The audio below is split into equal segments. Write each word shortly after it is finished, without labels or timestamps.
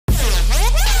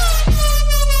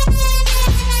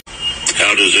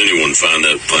anyone find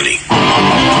that funny?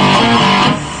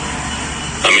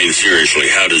 I mean, seriously,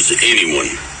 how does anyone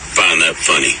find that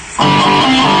funny?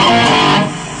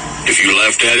 If you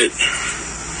laughed at it,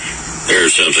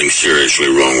 there's something seriously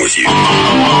wrong with you.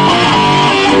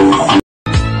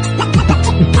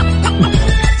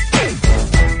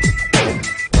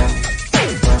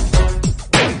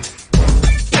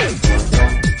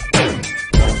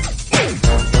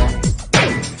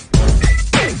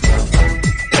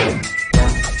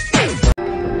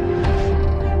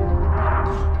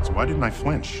 Why didn't I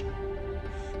flinch?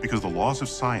 Because the laws of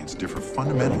science differ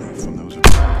fundamentally from those of...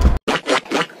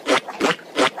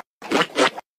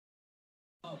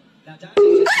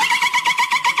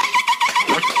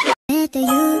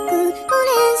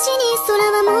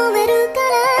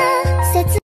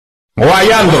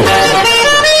 Guayando.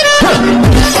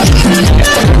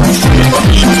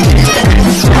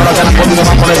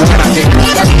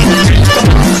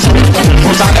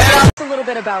 A little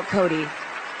bit about Cody.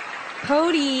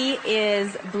 Cody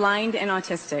is blind and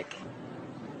autistic.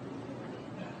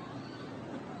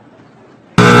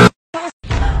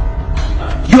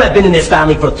 You have been in this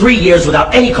family for 3 years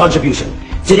without any contribution.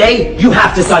 Today, you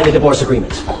have to sign the divorce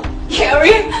agreement.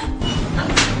 Carrie?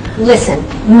 Listen,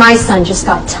 my son just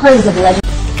got tons of legend.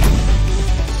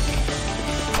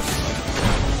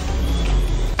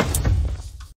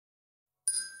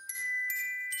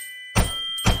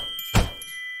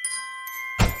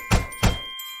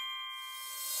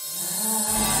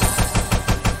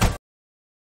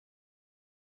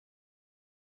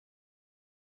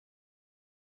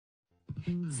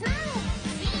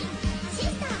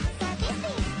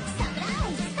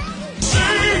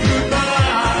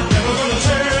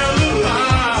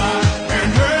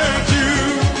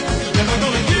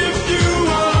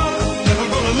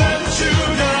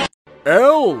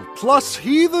 L plus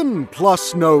heathen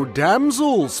plus no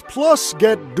damsels plus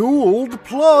get dueled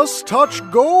plus touch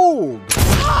gold.